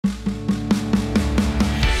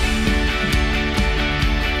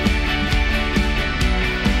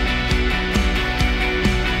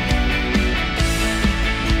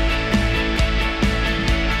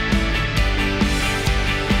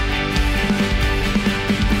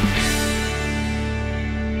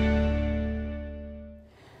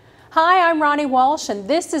I'm Ronnie Walsh, and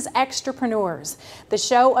this is Extrapreneurs, the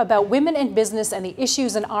show about women in business and the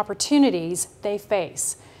issues and opportunities they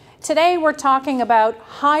face. Today, we're talking about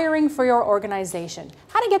hiring for your organization,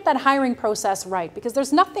 how to get that hiring process right, because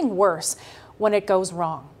there's nothing worse when it goes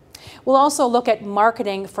wrong. We'll also look at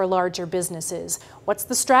marketing for larger businesses. What's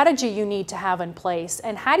the strategy you need to have in place,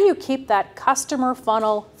 and how do you keep that customer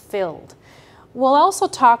funnel filled? We'll also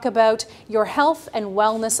talk about your health and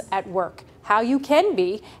wellness at work, how you can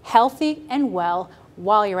be healthy and well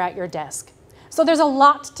while you're at your desk. So there's a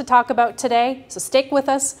lot to talk about today, so stick with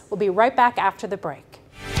us. We'll be right back after the break.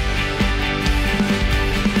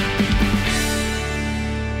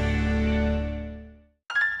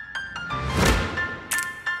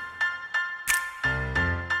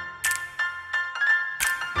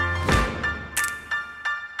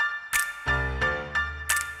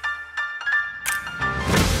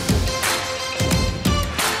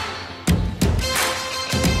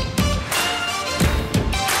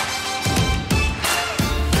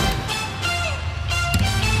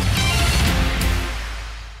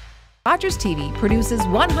 Rogers TV produces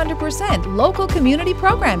 100% local community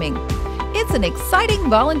programming. It's an exciting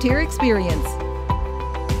volunteer experience.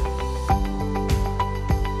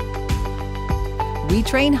 We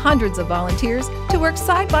train hundreds of volunteers to work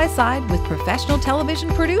side by side with professional television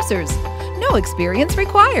producers. No experience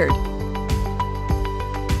required.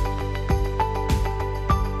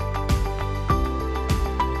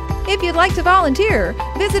 If you'd like to volunteer,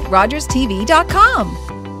 visit rogerstv.com.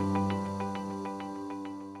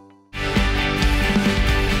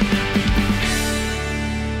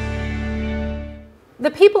 The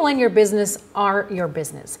people in your business are your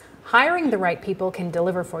business. Hiring the right people can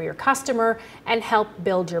deliver for your customer and help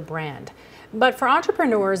build your brand. But for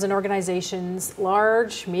entrepreneurs and organizations,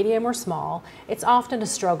 large, medium, or small, it's often a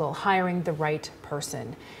struggle hiring the right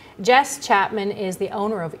person. Jess Chapman is the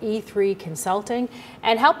owner of E3 Consulting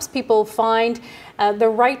and helps people find the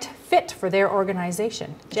right fit for their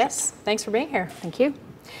organization. Jess, thanks for being here. Thank you.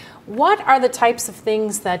 What are the types of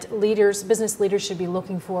things that business leaders should be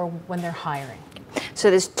looking for when they're hiring? So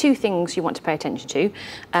there's two things you want to pay attention to.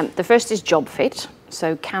 The first is job fit.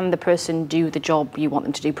 So can the person do the job you want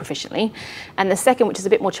them to do proficiently? And the second, which is a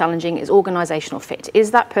bit more challenging, is organizational fit.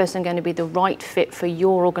 Is that person going to be the right fit for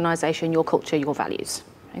your organization, your culture, your values?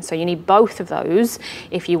 And so you need both of those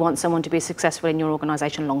if you want someone to be successful in your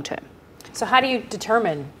organization long term. So how do you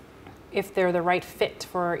determine if they're the right fit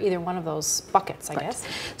for either one of those buckets, I guess?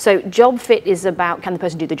 So job fit is about, can the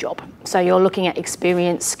person do the job? So you're looking at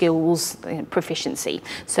experience, skills, proficiency.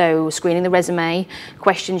 So screening the resume,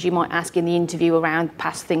 questions you might ask in the interview around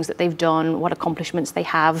past things that they've done, what accomplishments they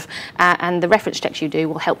have, and the reference checks you do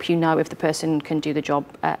will help you know if the person can do the job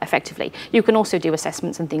effectively. You can also do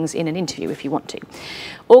assessments and things in an interview if you want to.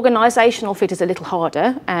 Organisational fit is a little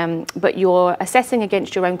harder, but you're assessing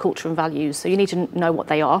against your own culture and values, so you need to know what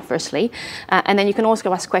they are, firstly. And then you can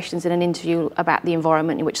also ask questions in an interview about the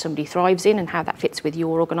environment in which somebody thrives in and how that fits with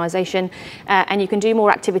your organisation. And you can do more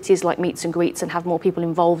activities like meets and greets and have more people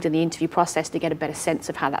involved in the interview process to get a better sense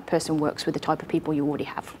of how that person works with the type of people you already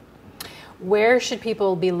have. Where should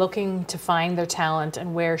people be looking to find their talent,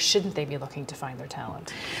 and where shouldn't they be looking to find their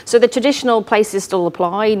talent? So the traditional places still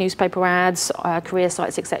apply, newspaper ads, career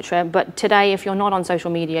sites, etc. But today, if you're not on social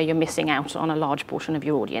media, you're missing out on a large portion of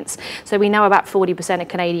your audience. So we know about 40% of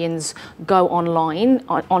Canadians go online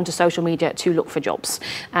onto social media to look for jobs.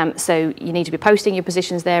 So you need to be posting your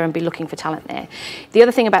positions there and be looking for talent there. The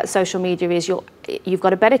other thing about social media is you've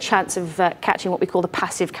got a better chance of catching what we call the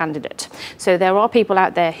passive candidate. So there are people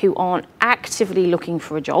out there who aren't actively looking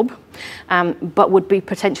for a job, but would be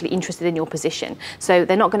potentially interested in your position. So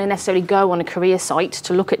they're not going to necessarily go on a career site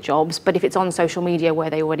to look at jobs, but if it's on social media where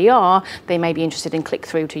they already are, they may be interested in click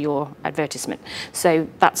through to your advertisement. So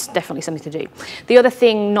that's definitely something to do. The other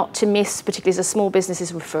thing not to miss, particularly as a small business,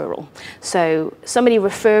 is referral. So somebody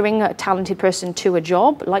referring a talented person to a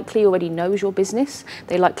job likely already knows your business.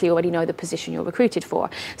 They likely already know the position you're recruited for.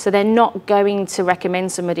 So they're not going to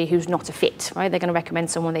recommend somebody who's not a fit, right? They're going to recommend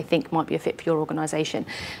someone they think might be a fit for your organisation.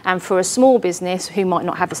 And for a small business who might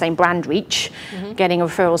not have the same brand reach, getting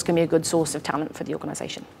referrals can be a good source of talent for the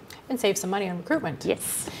organisation. And save some money on recruitment.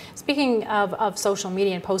 Yes. Speaking of social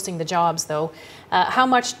media and posting the jobs, though, how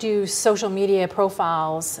much do social media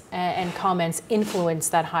profiles and comments influence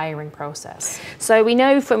that hiring process? So we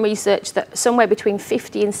know from research that somewhere between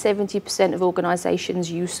 50 and 70% of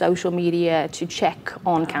organisations use social media to check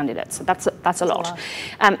on candidates. That's a lot.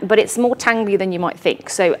 But it's more tangly than you might think.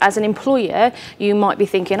 So as an employer, employer, you might be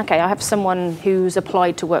thinking, okay, I have someone who's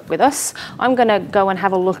applied to work with us. I'm going to go and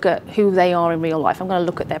have a look at who they are in real life. I'm going to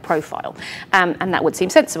look at their profile. And that would seem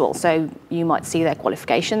sensible. So you might see their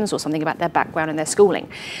qualifications or something about their background and their schooling.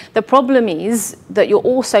 The problem is that you're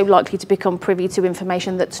also likely to become privy to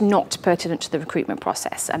information that's not pertinent to the recruitment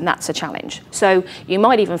process, and that's a challenge. So you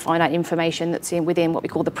might even find out information that's within what we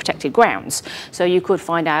call the protected grounds. So you could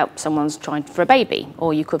find out someone's trying for a baby,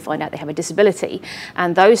 or you could find out they have a disability,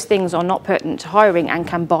 and those things are not pertinent to hiring and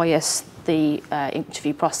can bias the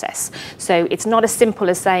interview process. So it's not as simple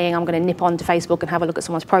as saying I'm going to nip onto Facebook and have a look at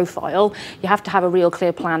someone's profile. You have to have a real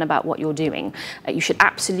clear plan about what you're doing. You should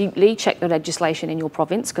absolutely check the legislation in your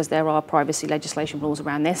province, because there are privacy legislation rules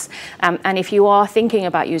around this. And if you are thinking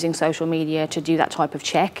about using social media to do that type of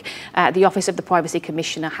check, the Office of the Privacy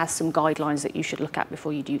Commissioner has some guidelines that you should look at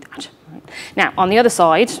before you do that. Right? Now, on the other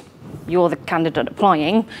side, you're the candidate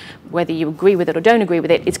applying. Whether you agree with it or don't agree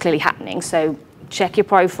with it, it's clearly happening. So check your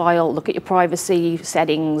profile, look at your privacy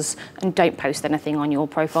settings, and don't post anything on your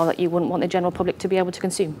profile that you wouldn't want the general public to be able to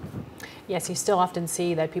consume. Yes, you still often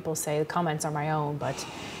see that people say the comments are my own, but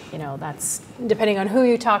you know, that's depending on who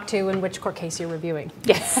you talk to and which court case you're reviewing.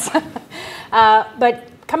 Yes. But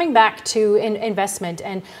coming back to investment,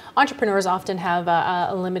 and entrepreneurs often have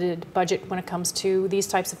a limited budget when it comes to these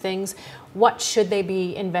types of things. What should they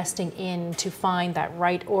be investing in to find that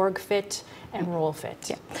right org fit and role fit?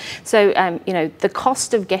 Yeah. So, you know, the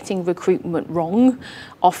cost of getting recruitment wrong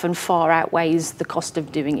often far outweighs the cost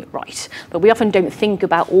of doing it right. But we often don't think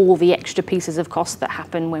about all the extra pieces of cost that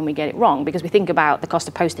happen when we get it wrong, because we think about the cost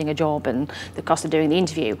of posting a job and the cost of doing the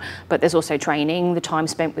interview. But there's also training, the time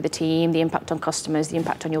spent with the team, the impact on customers, the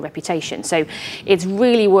impact on your reputation. So it's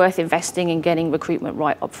really worth investing in getting recruitment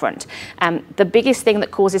right up front. The biggest thing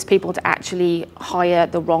that causes people to actually hire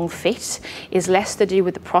the wrong fit is less to do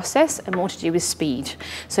with the process and more to do with speed.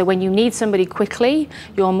 So when you need somebody quickly,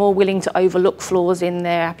 you're more willing to overlook flaws in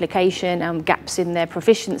their application and gaps in their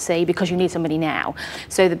proficiency because you need somebody now.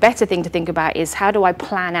 So the better thing to think about is, how do I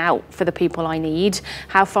plan out for the people I need?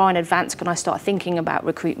 How far in advance can I start thinking about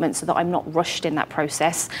recruitment so that I'm not rushed in that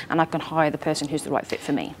process and I can hire the person who's the right fit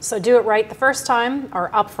for me? So do it right the first time or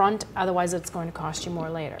upfront, otherwise it's going to cost you more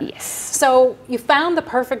later. Yes. So you found the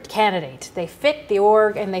perfect candidate. They fit the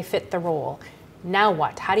org and they fit the role. Now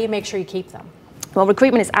what? How do you make sure you keep them? Well,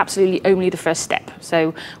 recruitment is absolutely only the first step.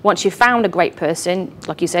 So once you've found a great person,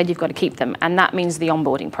 like you said, you've got to keep them. And that means the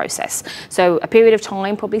onboarding process. So a period of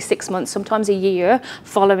time, probably 6 months, sometimes a year,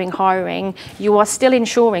 following hiring, you are still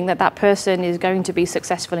ensuring that that person is going to be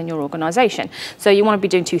successful in your organisation. So you want to be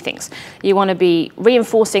doing two things. You want to be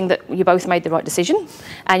reinforcing that you both made the right decision,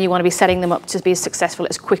 and you want to be setting them up to be as successful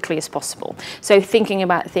as quickly as possible. So thinking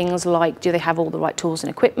about things like, do they have all the right tools and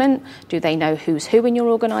equipment? Do they know who's who in your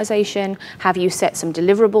organisation? Have you set some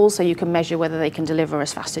deliverables so you can measure whether they can deliver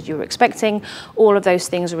as fast as you were expecting? All of those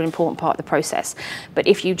things are an important part of the process. But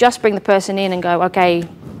if you just bring the person in and go, okay,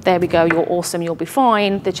 there we go, you're awesome, you'll be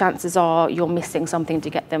fine, the chances are you're missing something to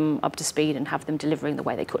get them up to speed and have them delivering the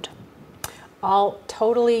way they could. All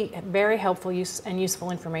totally very helpful and useful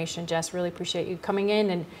information, Jess. Really appreciate you coming in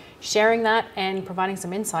and sharing that and providing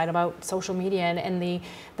some insight about social media and the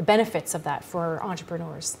benefits of that for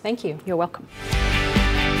entrepreneurs. Thank you. You're welcome.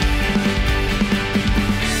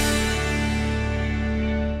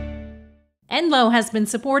 Enloe has been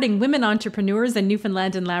supporting women entrepreneurs in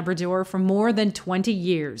Newfoundland and Labrador for more than 20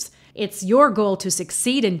 years. It's your goal to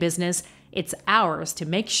succeed in business. It's ours to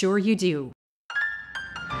make sure you do.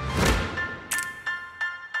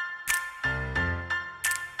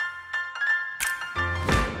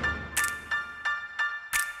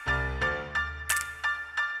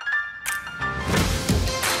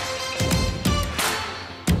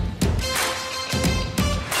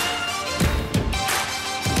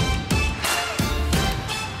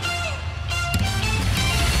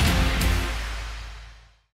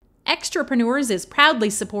 Extrapreneurs is proudly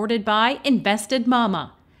supported by Invested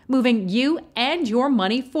Mama, moving you and your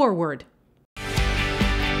money forward.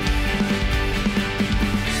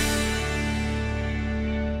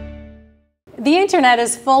 The internet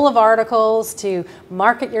is full of articles to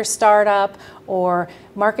market your startup or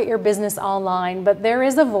market your business online, but there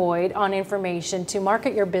is a void on information to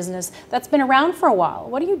market your business that's been around for a while.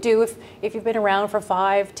 What do you do if you've been around for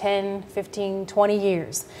 5, 10, 15, 20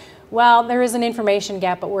 years? Well, there is an information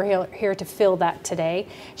gap, but we're here to fill that today.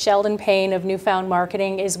 Sheldon Payne of Newfound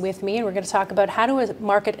Marketing is with me, and we're going to talk about how to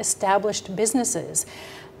market established businesses.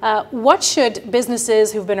 What should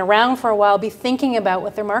businesses who've been around for a while be thinking about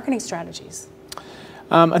with their marketing strategies?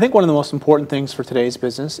 I think one of the most important things for today's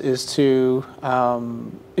business is to,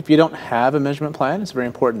 if you don't have a measurement plan, it's very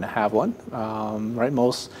important to have one, right?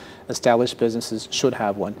 Most established businesses should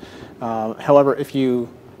have one. However, if you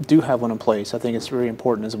do have one in place, I think it's very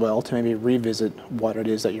important as well to maybe revisit what it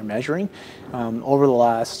is that you're measuring. Over the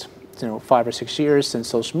last 5 or 6 years since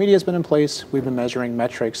social media has been in place, we've been measuring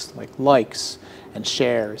metrics like likes and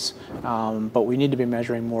shares, but we need to be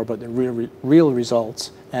measuring more about the real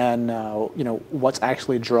results and what's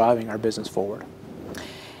actually driving our business forward.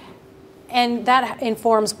 And that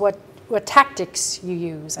informs what tactics you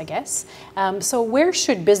use, I guess. So where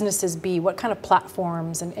should businesses be? What kind of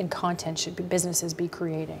platforms and content should businesses be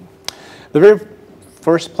creating? The very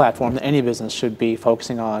first platform that any business should be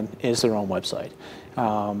focusing on is their own website.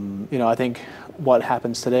 I think what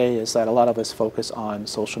happens today is that a lot of us focus on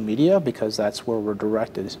social media because that's where we're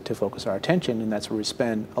directed to focus our attention, and that's where we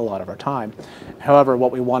spend a lot of our time. However,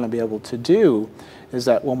 what we want to be able to do is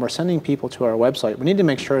that when we're sending people to our website, we need to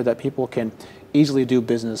make sure that people can easily do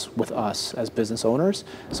business with us as business owners.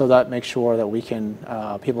 So that makes sure that we can,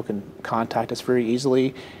 people can contact us very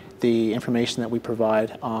easily. The information that we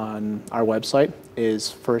provide on our website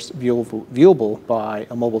is first viewable by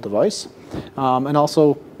a mobile device, and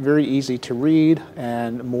also very easy to read,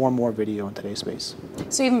 and more video in today's space.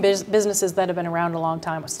 So even businesses that have been around a long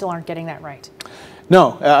time still aren't getting that right?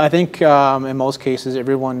 No, I think in most cases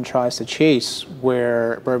everyone tries to chase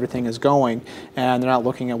where everything is going, and they're not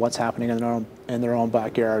looking at what's happening in their own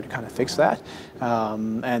backyard to kind of fix that.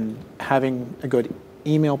 And having a good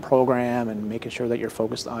email program and making sure that you're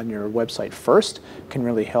focused on your website first can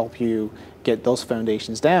really help you get those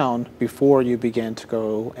foundations down before you begin to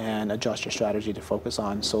go and adjust your strategy to focus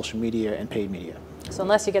on social media and paid media. So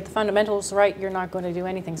unless you get the fundamentals right, you're not going to do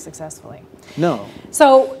anything successfully. No.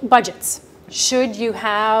 So budgets. Should you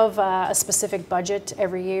have a specific budget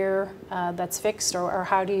every year that's fixed, or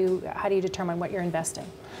how do you determine what you're investing?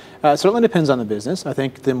 It certainly depends on the business. I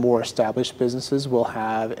think the more established businesses will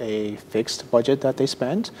have a fixed budget that they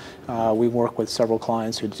spend. We work with several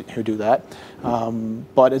clients who do that.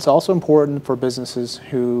 But it's also important for businesses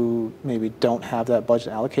who maybe don't have that budget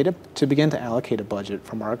allocated to begin to allocate a budget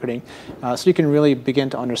for marketing, so you can really begin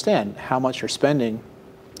to understand how much you're spending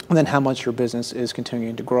and then how much your business is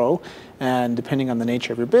continuing to grow. And depending on the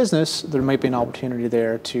nature of your business, there might be an opportunity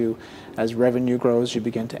there to, as revenue grows, you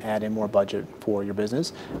begin to add in more budget for your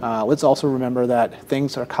business. Let's also remember that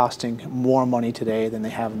things are costing more money today than they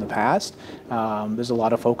have in the past. There's a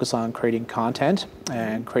lot of focus on creating content,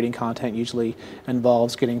 and creating content usually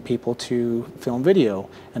involves getting people to film video.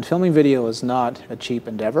 And filming video is not a cheap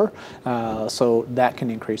endeavor, so that can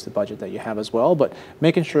increase the budget that you have as well. But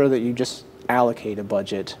making sure that you just allocate a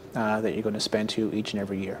budget that you're going to spend to each and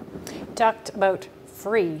every year. You talked about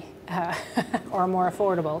free or more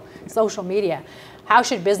affordable social media. How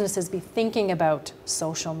should businesses be thinking about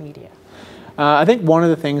social media? I think one of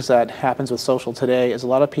the things that happens with social today is a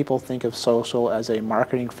lot of people think of social as a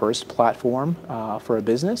marketing first platform for a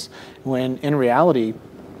business, when in reality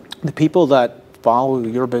the people that follow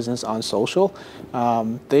your business on social,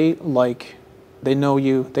 they know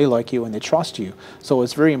you, they like you, and they trust you. So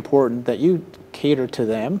it's very important that you cater to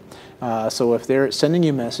them. So if they're sending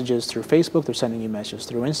you messages through Facebook, they're sending you messages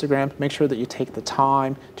through Instagram, make sure that you take the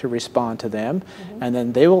time to respond to them, and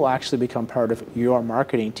then they will actually become part of your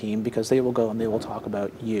marketing team because they will go and they will talk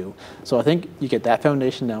about you. So I think you get that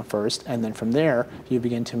foundation down first, and then from there you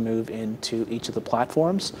begin to move into each of the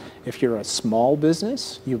platforms. If you're a small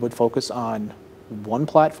business, you would focus on one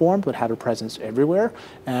platform but have a presence everywhere,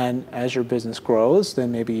 and as your business grows,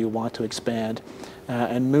 then maybe you want to expand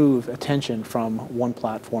and move attention from one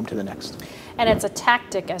platform to the next. And it's a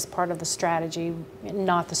tactic as part of the strategy,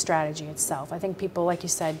 not the strategy itself. I think people, like you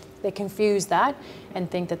said, they confuse that and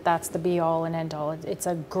think that that's the be-all and end-all. It's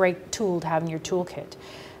a great tool to have in your toolkit.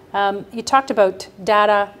 You talked about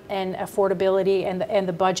data and affordability and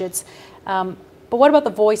the budgets. But what about the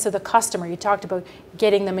voice of the customer? You talked about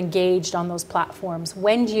getting them engaged on those platforms.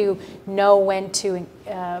 When do you know when to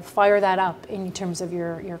fire that up in terms of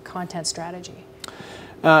your content strategy?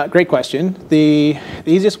 Great question. The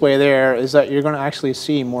easiest way there is that you're going to actually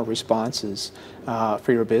see more responses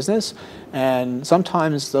for your business. And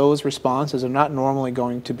sometimes those responses are not normally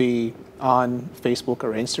going to be on Facebook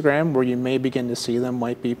or Instagram. Where you may begin to see them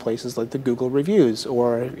might be places like the Google reviews,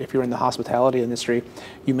 or if you're in the hospitality industry,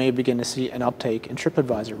 you may begin to see an uptake in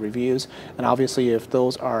TripAdvisor reviews. And obviously if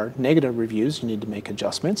those are negative reviews, you need to make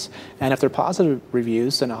adjustments. And if they're positive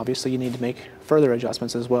reviews, then obviously you need to make further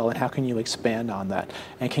adjustments as well. And how can you expand on that?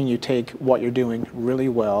 And can you take what you're doing really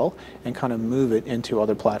well and kind of move it into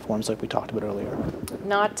other platforms like we talked about earlier?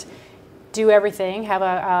 do everything, have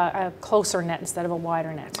a closer net instead of a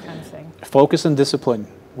wider net kind of thing. Focus and discipline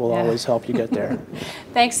will always help you get there.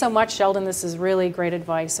 Thanks so much, Sheldon. This is really great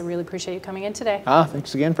advice. I really appreciate you coming in today.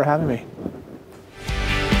 Thanks again for having me.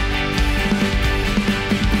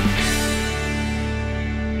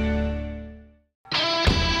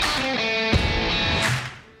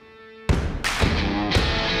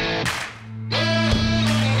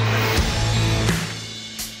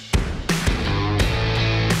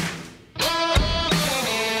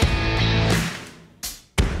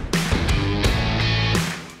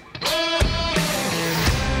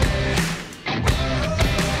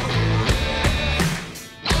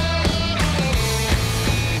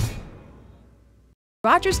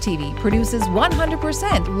 Rogers TV produces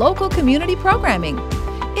 100% local community programming.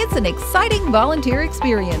 It's an exciting volunteer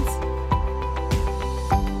experience.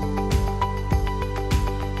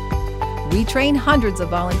 We train hundreds of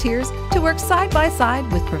volunteers to work side by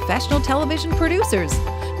side with professional television producers.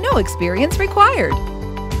 No experience required.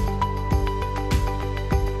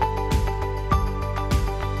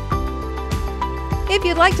 If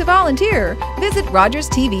you'd like to volunteer, visit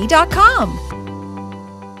rogerstv.com.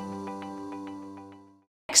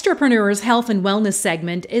 Extrapreneurs Health and Wellness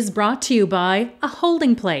segment is brought to you by A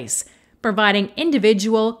Holding Place, providing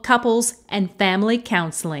individual, couples, and family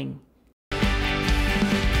counseling.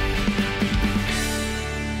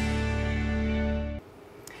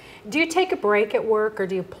 Do you take a break at work, or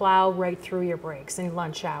do you plow right through your breaks in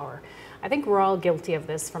lunch hour? I think we're all guilty of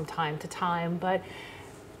this from time to time, but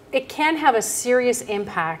it can have a serious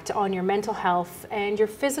impact on your mental health and your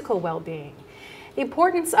physical well-being. The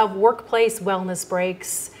importance of workplace wellness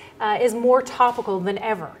breaks is more topical than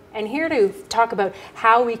ever. And here to talk about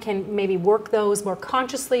how we can maybe work those more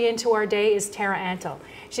consciously into our day is Tara Anto.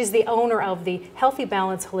 She's the owner of the Healthy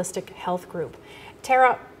Balance Holistic Health Group.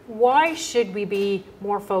 Tara, why should we be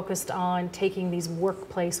more focused on taking these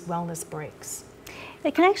workplace wellness breaks?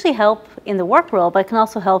 It can actually help in the work world, but it can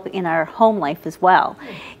also help in our home life as well.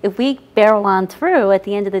 If we barrel on through, at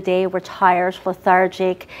the end of the day, we're tired,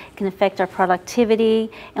 lethargic, it can affect our productivity,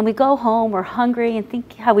 and we go home, we're hungry, and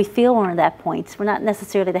think how we feel when we're at that point. We're not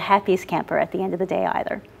necessarily the happiest camper at the end of the day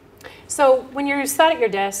either. So when you're sat at your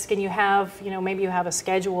desk and you have, maybe you have a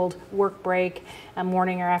scheduled work break, a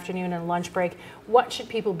morning or afternoon and lunch break, what should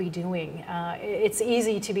people be doing? It's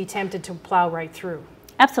easy to be tempted to plow right through.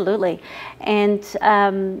 Absolutely. And,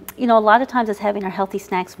 a lot of times it's having our healthy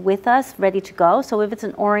snacks with us, ready to go. So if it's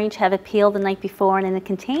an orange, have it peeled the night before and in a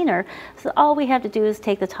container. So all we have to do is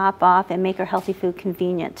take the top off and make our healthy food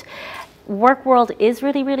convenient. Work world is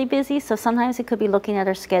really, really busy, so sometimes it could be looking at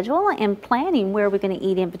our schedule and planning where we're going to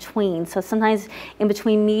eat in between. So sometimes in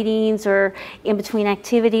between meetings or in between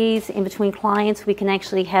activities, in between clients, we can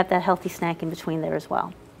actually have that healthy snack in between there as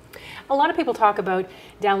well. A lot of people talk about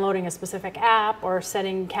downloading a specific app or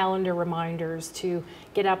setting calendar reminders to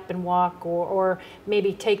get up and walk or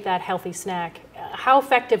maybe take that healthy snack. How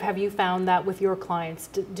effective have you found that with your clients?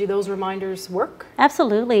 Do those reminders work?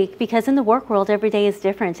 Absolutely, because in the work world, every day is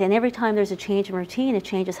different, and every time there's a change in routine, it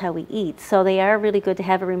changes how we eat. So they are really good to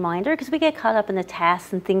have a reminder, because we get caught up in the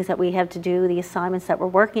tasks and things that we have to do, the assignments that we're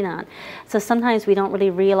working on. So sometimes we don't really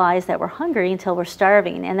realize that we're hungry until we're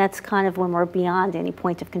starving, and that's kind of when we're beyond any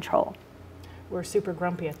point of control. We're super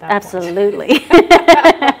grumpy at that Absolutely. point.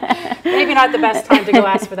 Maybe not the best time to go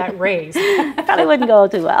ask for that raise. Probably wouldn't go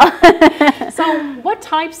too well. So what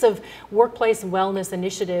types of workplace wellness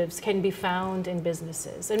initiatives can be found in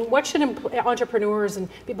businesses? And what should entrepreneurs and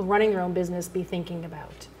people running their own business be thinking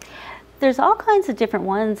about? There's all kinds of different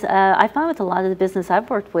ones. I find with a lot of the business I've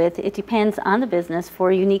worked with, it depends on the business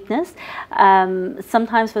for uniqueness.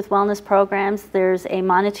 Sometimes with wellness programs, there's a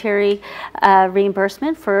monetary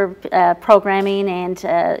reimbursement for programming and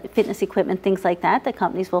fitness equipment, things like that, that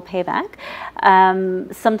companies will pay back.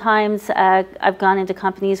 Sometimes I've gone into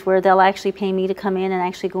companies where they'll actually pay me to come in and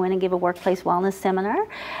actually go in and give a workplace wellness seminar.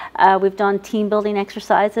 We've done team building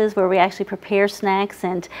exercises where we actually prepare snacks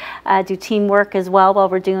and do teamwork as well while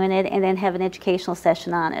we're doing it, and then have an educational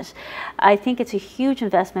session on it. I think it's a huge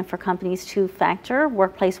investment for companies to factor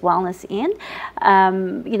workplace wellness in.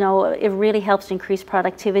 It really helps to increase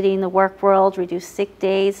productivity in the work world, reduce sick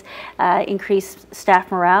days, increase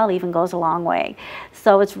staff morale, even goes a long way.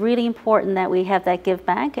 So it's really important that we have that give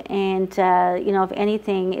back, and if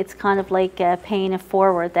anything, it's kind of like paying it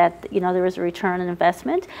forward, that there is a return on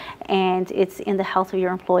investment, and it's in the health of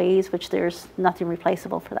your employees, which there's nothing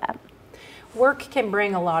replaceable for that. Work can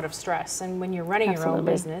bring a lot of stress, and when you're running Absolutely. your own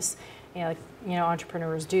business, like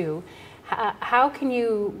entrepreneurs do,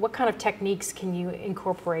 what kind of techniques can you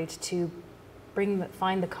incorporate to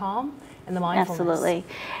find the calm and the mindfulness. Absolutely.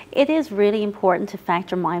 It is really important to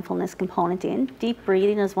factor mindfulness component in. Deep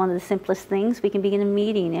breathing is one of the simplest things. We can be in a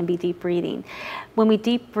meeting and be deep breathing. When we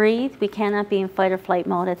deep breathe, we cannot be in fight or flight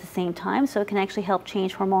mode at the same time, so it can actually help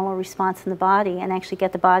change hormonal response in the body and actually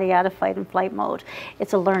get the body out of fight and flight mode.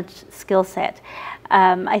 It's a learned skill set.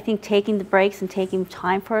 I think taking the breaks and taking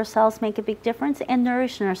time for ourselves make a big difference, and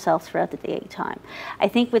nourishing ourselves throughout the daytime. I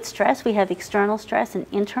think with stress, we have external stress and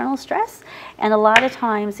internal stress, and a lot of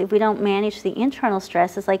times if we don't manage the internal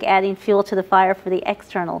stress, it's like adding fuel to the fire for the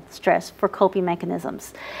external stress for coping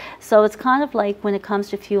mechanisms. So it's kind of like when it comes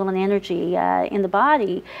to fuel and energy in the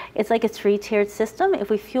body, it's like a three-tiered system. If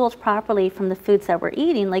we fueled properly from the foods that we're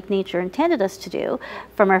eating, like nature intended us to do,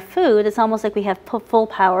 from our food, it's almost like we have full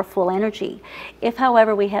power, full energy. If,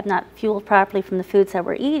 however, we have not fueled properly from the foods that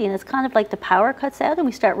we're eating, it's kind of like the power cuts out and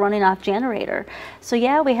we start running off generator. So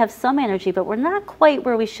yeah, we have some energy, but we're not quite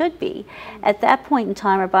where we should be. At that point in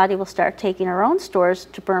time, our body will start taking our own stores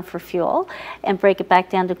to burn for fuel and break it back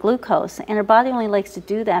down to glucose. And our body only likes to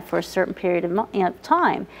do that for a certain period of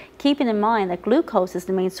time, keeping in mind that glucose is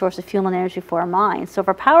the main source of fuel and energy for our mind. So if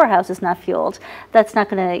our powerhouse is not fueled, that's not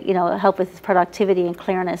going to, help with productivity and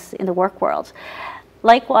clearness in the work world.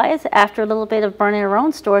 Likewise, after a little bit of burning our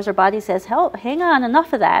own stores, our body says, hang on,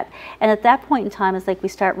 enough of that. And at that point in time, it's like we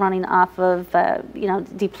start running off of,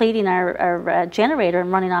 depleting our generator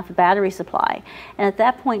and running off a battery supply. And at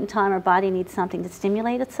that point in time, our body needs something to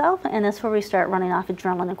stimulate itself, and that's where we start running off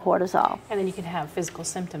adrenaline and cortisol. And then you can have physical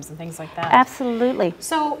symptoms and things like that. Absolutely.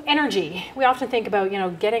 So energy, we often think about,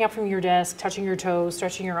 getting up from your desk, touching your toes,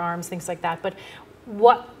 stretching your arms, things like that. But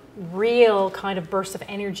what real kind of burst of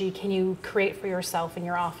energy can you create for yourself in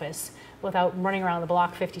your office without running around the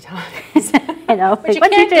block 50 times? I know. Which you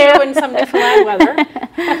can't do in some Newfoundland weather.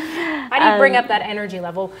 How do you bring up that energy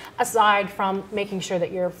level aside from making sure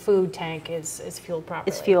that your food tank is fueled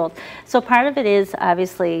properly? It's fueled. So part of it is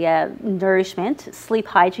obviously nourishment. Sleep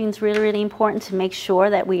hygiene is really, really important to make sure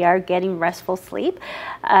that we are getting restful sleep.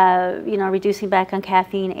 Reducing back on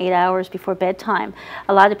caffeine 8 hours before bedtime.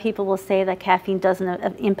 A lot of people will say that caffeine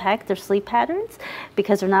doesn't impact their sleep patterns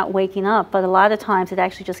because they're not waking up, but a lot of times it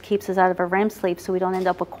actually just keeps us out of a REM sleep so we don't end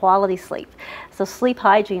up with quality sleep. So sleep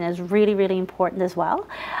hygiene is really, really important as well.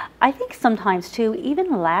 I think sometimes too,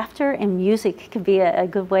 even laughter and music can be a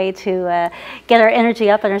good way to get our energy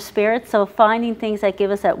up and our spirits. So finding things that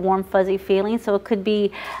give us that warm, fuzzy feeling. So it could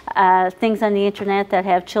be things on the internet that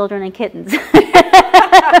have children and kittens.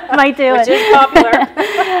 Might do Which it. is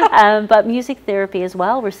popular. But music therapy as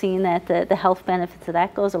well, we're seeing that the health benefits of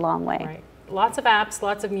that goes a long way. Right. Lots of apps,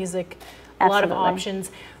 lots of music, a Absolutely. lot of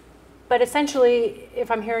options. But essentially,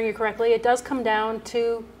 if I'm hearing you correctly, it does come down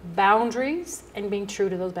to boundaries and being true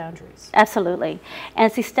to those boundaries. Absolutely. And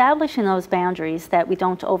it's establishing those boundaries that we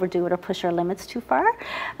don't overdo it or push our limits too far.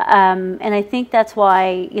 And I think that's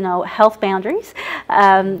why, health boundaries,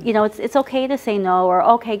 it's okay to say no, or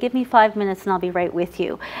okay, give me 5 minutes and I'll be right with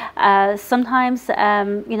you. Sometimes,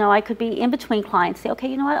 I could be in between clients, say, okay,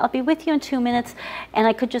 you know what, I'll be with you in 2 minutes, and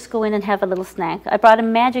I could just go in and have a little snack. I brought a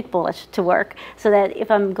magic bullet to work so that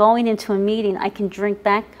if I'm going into a meeting, I can drink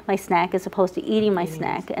back my snack as opposed to eating my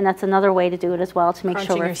snack. And that's another way to do it as well, to make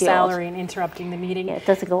sure we're your fueled. salary and interrupting the meeting. Yeah, it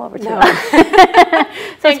doesn't go over too well.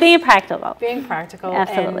 So it's being practical. Being practical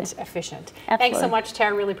Absolutely. and efficient. Absolutely. Thanks so much,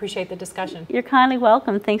 Tara. Really appreciate the discussion. You're kindly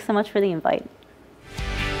welcome. Thanks so much for the invite.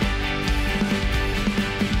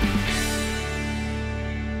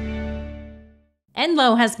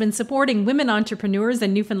 Enloe has been supporting women entrepreneurs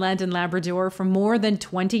in Newfoundland and Labrador for more than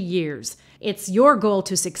 20 years. It's your goal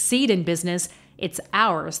to succeed in business. It's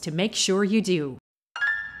ours to make sure you do.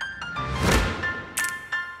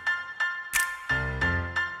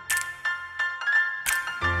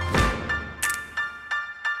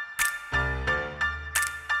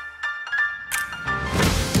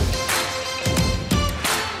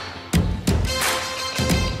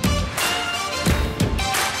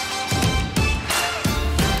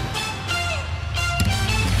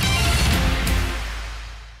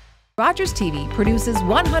 Rogers TV produces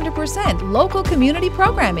 100% local community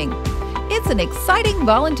programming. It's an exciting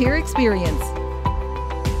volunteer experience.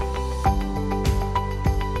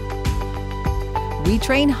 We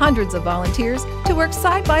train hundreds of volunteers to work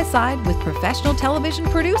side by side with professional television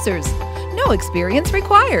producers. No experience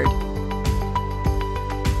required.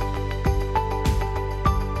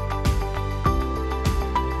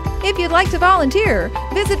 If you'd like to volunteer,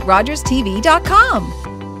 visit rogerstv.com.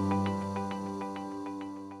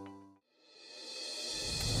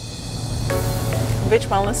 Beach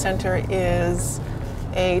Wellness Center is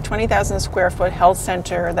a 20,000 square foot health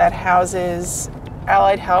center that houses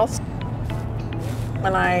allied health.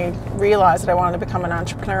 When I realized that I wanted to become an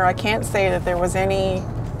entrepreneur, I can't say that there was any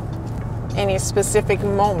specific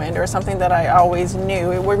moment or something that I always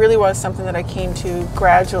knew. It really was something that I came to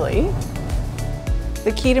gradually.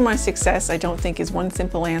 The key to my success, I don't think, is one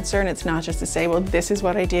simple answer, and it's not just to say, well, this is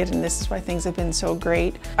what I did and this is why things have been so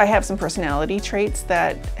great. I have some personality traits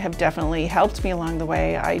that have definitely helped me along the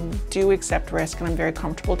way. I do accept risk and I'm very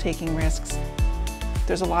comfortable taking risks.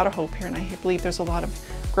 There's a lot of hope here, and I believe there's a lot of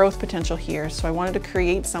growth potential here, so I wanted to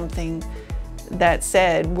create something that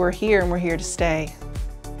said, we're here and we're here to stay.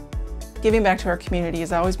 Giving back to our community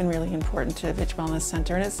has always been really important to Vitch Wellness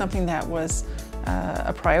Centre, and it's something that was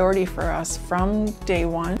a priority for us from day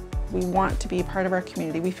one. We want to be a part of our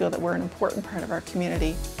community. We feel that we're an important part of our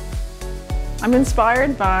community. I'm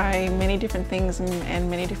inspired by many different things and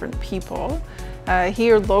many different people.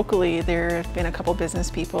 Here locally, there have been a couple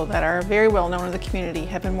business people that are very well known in the community,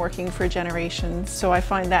 have been working for generations, so I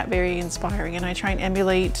find that very inspiring, and I try and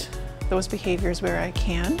emulate those behaviors where I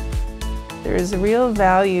can. There is a real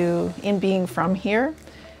value in being from here.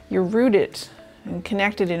 You're rooted and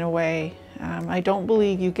connected in a way I don't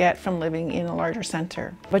believe you get from living in a larger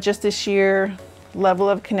center. But just the sheer level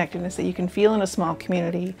of connectedness that you can feel in a small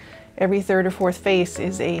community, every third or fourth face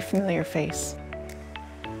is a familiar face.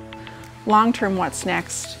 Long term, what's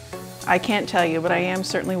next? I can't tell you, but I am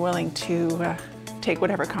certainly willing to take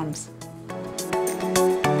whatever comes.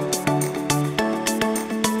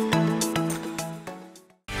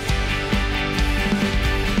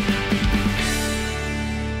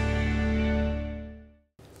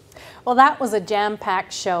 Well, that was a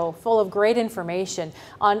jam-packed show full of great information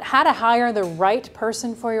on how to hire the right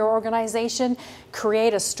person for your organization,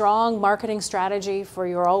 create a strong marketing strategy for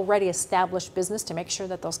your already established business to make sure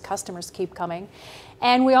that those customers keep coming.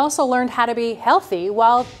 And we also learned how to be healthy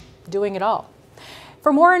while doing it all.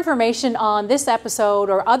 For more information on this episode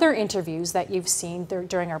or other interviews that you've seen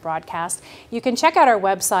during our broadcast, you can check out our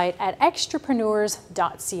website at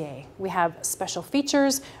extrapreneurs.ca. We have special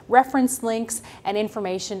features, reference links, and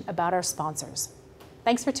information about our sponsors.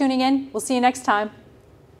 Thanks for tuning in. We'll see you next time.